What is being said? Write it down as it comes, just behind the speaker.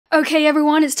Okay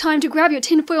everyone, it's time to grab your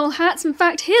tinfoil hats. In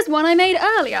fact, here's one I made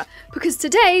earlier, because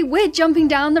today we're jumping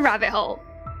down the rabbit hole.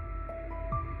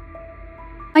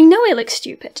 I know it looks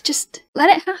stupid, just let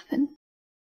it happen.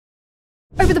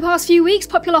 Over the past few weeks,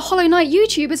 popular Hollow Knight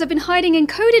YouTubers have been hiding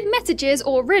encoded messages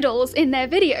or riddles in their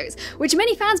videos, which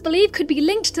many fans believe could be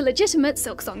linked to legitimate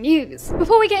Silksong news.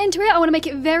 Before we get into it, I want to make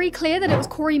it very clear that it was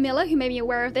Cory Miller who made me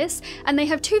aware of this, and they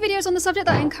have two videos on the subject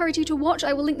that I encourage you to watch.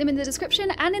 I will link them in the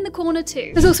description and in the corner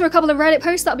too. There's also a couple of Reddit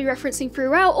posts that I'll be referencing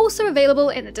throughout, also available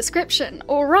in the description.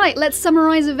 Alright, let's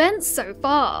summarize events so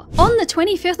far. On the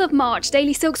 25th of March,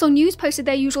 Daily Silksong News posted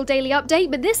their usual daily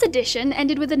update, but this edition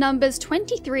ended with the numbers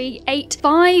 23, 8,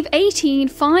 5, 18,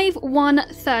 5, 1,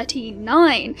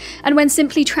 39. And when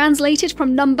simply translated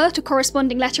from number to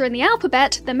corresponding letter in the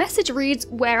alphabet, the message reads,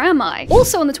 "Where am I?"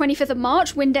 Also on the 25th of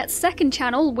March, Windet's second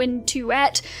channel,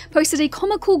 Win2et, posted a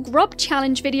comical grub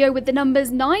challenge video with the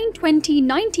numbers 9, 20,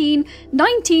 19,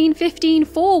 19, 15,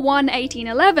 4, 1, 18,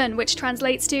 11, which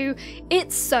translates to,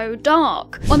 "It's so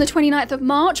dark." On the 29th of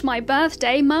March, my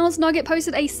birthday, Miles Nugget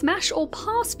posted a smash or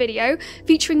pass video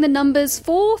featuring the numbers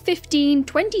 4, 15,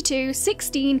 22,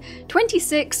 16,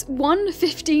 26, 1,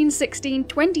 15, 16,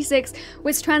 26,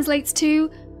 which translates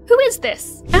to, "Who is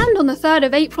this?" And on the 3rd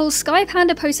of April, Sky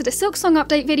Panda posted a Silksong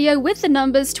update video with the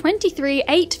numbers 23,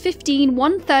 8, 15,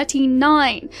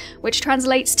 139, which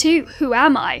translates to, "Who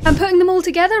am I?" And putting them all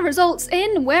together results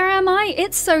in, "Where am I?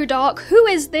 It's so dark. Who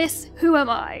is this? Who am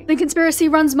I?" The conspiracy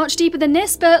runs much deeper than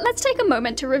this, but let's take a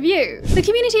moment to review. The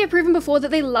community have proven before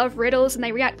that they love riddles and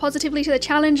they react positively to the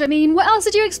challenge. I mean, what else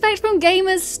did you expect from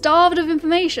gamers starved of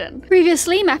information?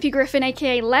 Previously, Matthew Griffin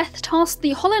aka Leth tasked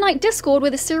the Hollow Knight Discord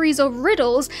with a series of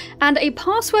riddles and a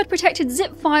password-protected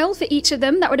zip file for each of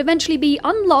them that would eventually be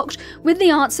unlocked with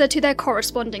the answer to their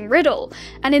corresponding riddle.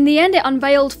 And in the end, it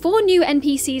unveiled 4 new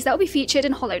NPCs that will be featured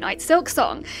in Hollow Knight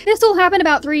Silksong. This all happened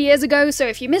about 3 years ago, so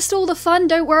if you missed all the fun,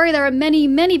 don't worry, there are many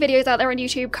videos out there on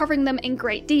YouTube covering them in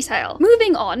great detail.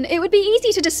 Moving on, it would be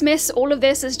easy to dismiss all of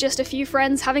this as just a few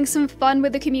friends having some fun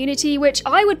with the community, which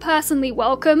I would personally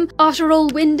welcome. After all,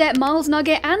 Windet, Miles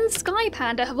Nugget, and Sky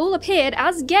Panda have all appeared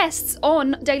as guests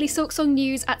on Daily Silksong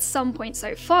News at some point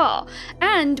so far,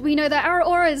 and we know that our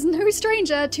aura is no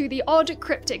stranger to the odd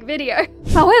cryptic video.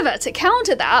 However, to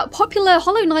counter that, popular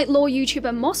Hollow Knight lore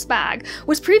YouTuber Mossbag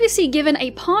was previously given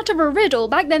a part of a riddle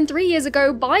back then 3 years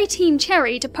ago by Team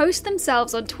Cherry to post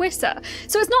themselves on Twitter,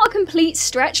 so it's not a complete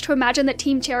stretch to imagine that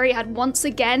Team Cherry had once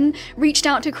again reached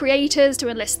out to creators to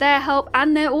enlist their help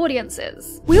and their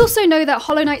audiences. We also know that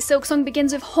Hollow Knight Silksong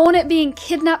begins with Hornet being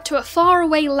kidnapped to a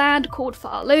faraway land called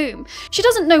Farloom. She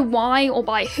doesn't know why or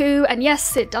by who, and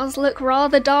yes, it does look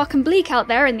rather dark and bleak out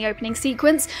there in the opening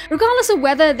sequence. Regardless of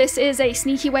whether this is a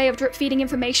sneaky way of drip-feeding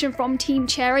information from Team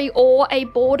Cherry or a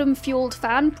boredom-fueled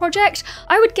fan project,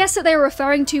 I would guess that they are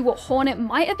referring to what Hornet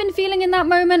might have been feeling in that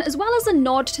moment, as well as a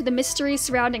nod to the mysteries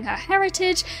surrounding her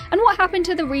heritage and what happened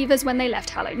to the Reavers when they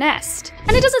left Hallow Nest.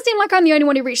 And it doesn't seem like I'm the only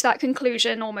one who reached that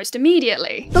conclusion almost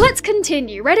immediately. But let's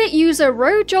continue. Reddit user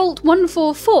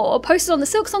Rojolt144 posted on the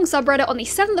Silksong subreddit on the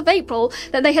 7th of April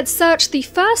that they had searched the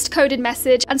first coded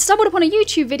message and stumbled upon a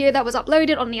YouTube video that was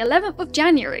uploaded on the 11th of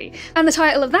January. And the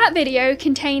title of that video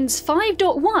contains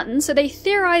 5.1, so they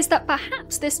theorized that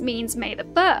perhaps this means May the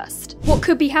 1st. What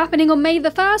could be happening on May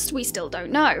the 1st? We still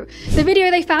don't know. The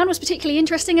video they found was particularly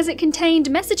interesting as it contained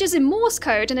messages in Morse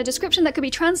code and a description that could be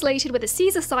translated with a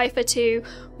Caesar cipher to,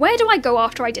 "Where do I go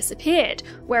after I disappeared?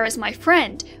 Where is my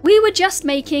friend? We were just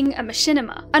making a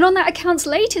machinima." And on that account's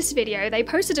latest video, they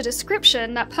posted a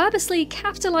description that purposely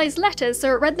capitalized letters so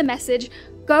it read the message,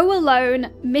 "Go alone,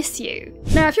 miss you."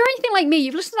 Now, if you're anything like me,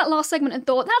 you've listened to that last segment and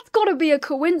thought, that's gotta be a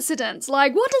coincidence.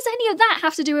 Like, what does any of that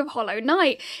have to do with Hollow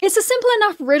Knight? It's a simple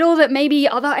enough riddle that maybe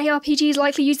other ARPGs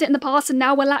likely used it in the past and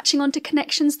now we're latching onto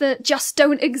connections that just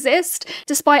don't exist.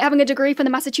 Despite having a degree from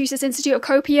the Massachusetts Institute of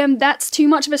Copium, that's too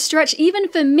much of a stretch even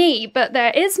for me, but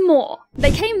there is more.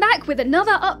 They came back with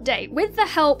another update with the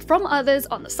help from others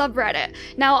on the subreddit.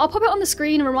 Now, I'll pop it on the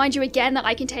screen and remind you again that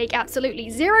I can take absolutely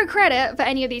zero credit for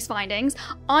any of these findings.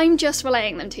 I'm just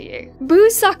relaying them to you.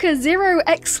 BooSucker0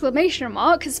 exclamation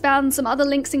mark has found some other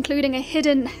links including a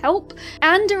hidden help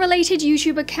and a related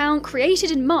YouTube account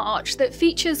created in March that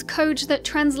features codes that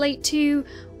translate to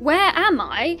 "Where am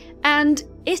I?" and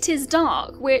 "It is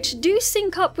dark," which do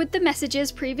sync up with the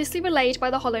messages previously relayed by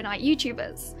the Hollow Knight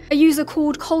YouTubers. A user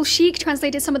called Kolshik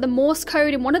translated some of the Morse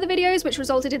code in one of the videos, which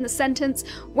resulted in the sentence,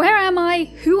 "Where am I?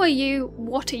 Who are you?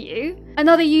 What are you?"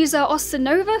 Another user,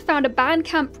 Osanova, found a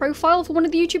Bandcamp profile for one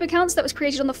of the YouTube accounts that was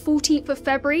created on the 14th of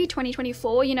February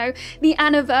 2024, you know, the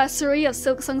anniversary of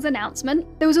Silksong's announcement.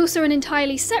 There was also an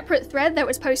entirely separate thread that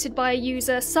was posted by a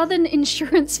user, Southern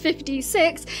Insurance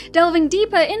 56, delving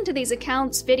deeper into these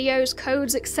accounts, videos,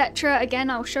 codes, etc. Again,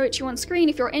 I'll show it to you on screen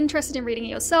if you're interested in reading it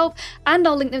yourself, and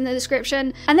I'll link them in the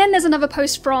description. And then there's another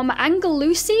post from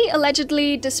Angelusi,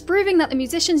 allegedly disproving that the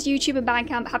musician's YouTube and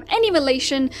Bandcamp have any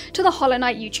relation to the Hollow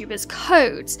Knight YouTubers'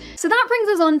 codes. So that brings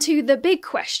us on to the big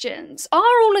questions. Are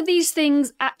all of these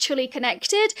things actually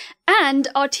connected? And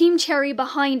are Team Cherry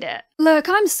behind it? Look,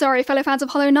 I'm sorry fellow fans of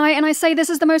Hollow Knight, and I say this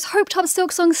is the most hoped-up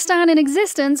Silksong stan in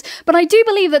existence, but I do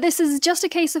believe that this is just a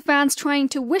case of fans trying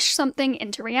to wish something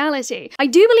into reality. I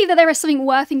do believe that there is something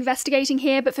worth investigating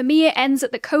here, but for me it ends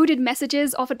at the coded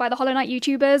messages offered by the Hollow Knight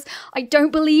YouTubers. I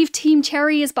don't believe Team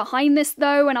Cherry is behind this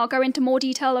though, and I'll go into more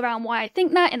detail around why I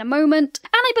think that in a moment.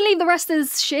 And I believe the rest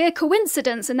is sheer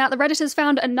coincidence in that the Redditors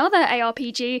found another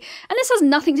ARPG, and this has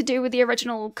nothing to do with the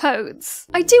original codes.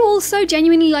 I do also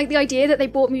genuinely like the idea that they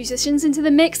brought musicians into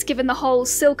the mix, given the whole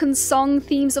Silksong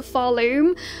themes of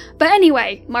Farloom. But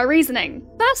anyway, my reasoning.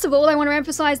 First of all, I want to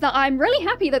emphasize that I'm really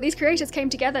happy that these creators came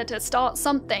together to start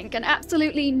something, and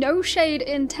absolutely no shade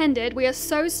intended. We are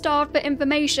so starved for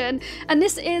information, and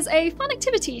this is a fun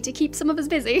activity to keep some of us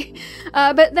busy.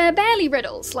 But they're barely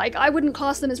riddles. Like, I wouldn't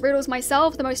class them as riddles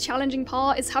myself. The most challenging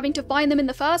part is having to find them in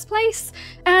the first place.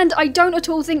 And I don't at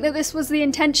all think that this was the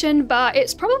intention, but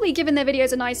it's probably given their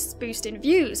videos a nice boost in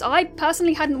views. I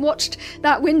personally hadn't watched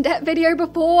that Windet video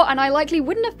before, and I likely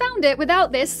wouldn't have found it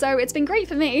without this, so it's been great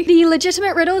for me. The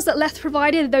legitimate riddles that Leth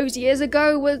provided those years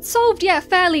ago were solved, yeah,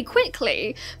 fairly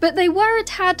quickly, but they were a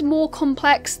tad more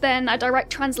complex than a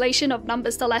direct translation of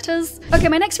numbers to letters. Okay,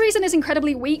 my next reason is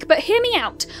incredibly weak, but hear me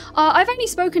out. I've only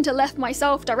spoken to Leth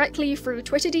myself directly through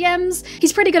Twitter DMs.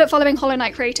 He's pretty good at following Hollow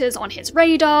Knight creators on his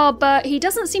radar, but he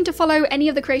doesn't seem to follow any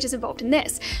of the creators involved in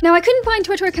this. Now, I couldn't find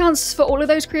Twitter accounts for all of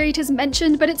those creators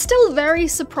mentioned, but it's still very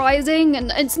surprising,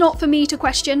 and it's not for me to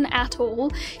question at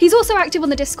all. He's also active on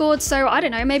the Discord, so I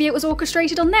don't know, maybe it was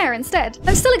orchestrated on there instead.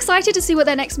 I'm still excited to see what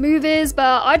their next move is,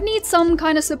 but I'd need some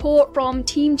kind of support from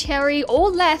Team Cherry or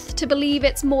Leth to believe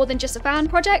it's more than just a fan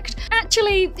project.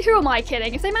 Actually, who am I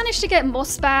kidding? If they manage to get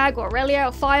Mossbag, Aurelia,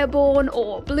 or Fireborn,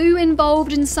 or Blue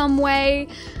involved in some way,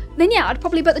 then yeah, I'd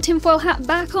probably put the tinfoil hat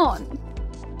back on.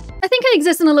 I think I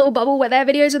exist in a little bubble where their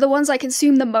videos are the ones I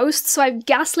consume the most, so I've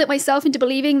gaslit myself into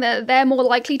believing that they're more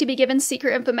likely to be given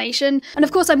secret information. And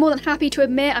of course, I'm more than happy to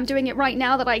admit I'm doing it right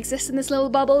now that I exist in this little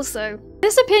bubble, so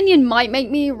this opinion might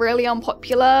make me really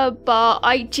unpopular, but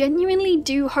I genuinely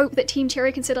do hope that Team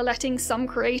Cherry consider letting some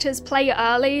creators play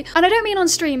early. And I don't mean on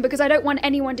stream, because I don't want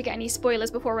anyone to get any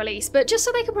spoilers before release, but just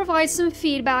so they can provide some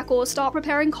feedback or start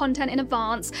preparing content in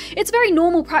advance. It's very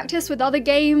normal practice with other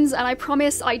games, and I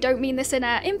promise I don't mean this in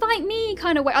a invite me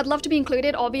kind of way. I'd love to be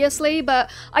included, obviously,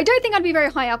 but I don't think I'd be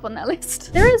very high up on their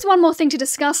list. There is one more thing to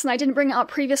discuss, and I didn't bring it up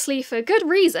previously for good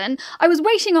reason. I was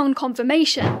waiting on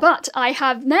confirmation, but I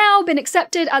have now been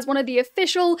accepted as one of the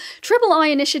official Triple I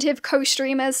Initiative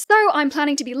co-streamers, so I'm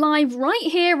planning to be live right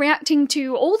here reacting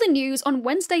to all the news on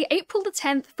Wednesday, April the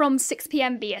 10th from 6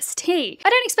 PM BST. I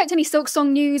don't expect any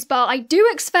Silksong news, but I do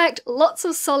expect lots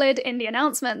of solid indie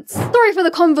announcements. Sorry for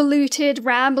the convoluted,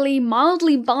 rambly,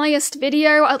 mildly biased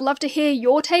video. I'd love to hear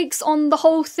your takes on the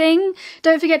whole thing.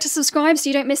 Don't forget to subscribe so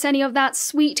you don't miss any of that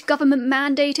sweet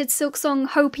government-mandated Silksong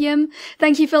hopium.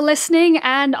 Thank you for listening,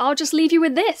 and I'll just leave you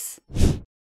with this.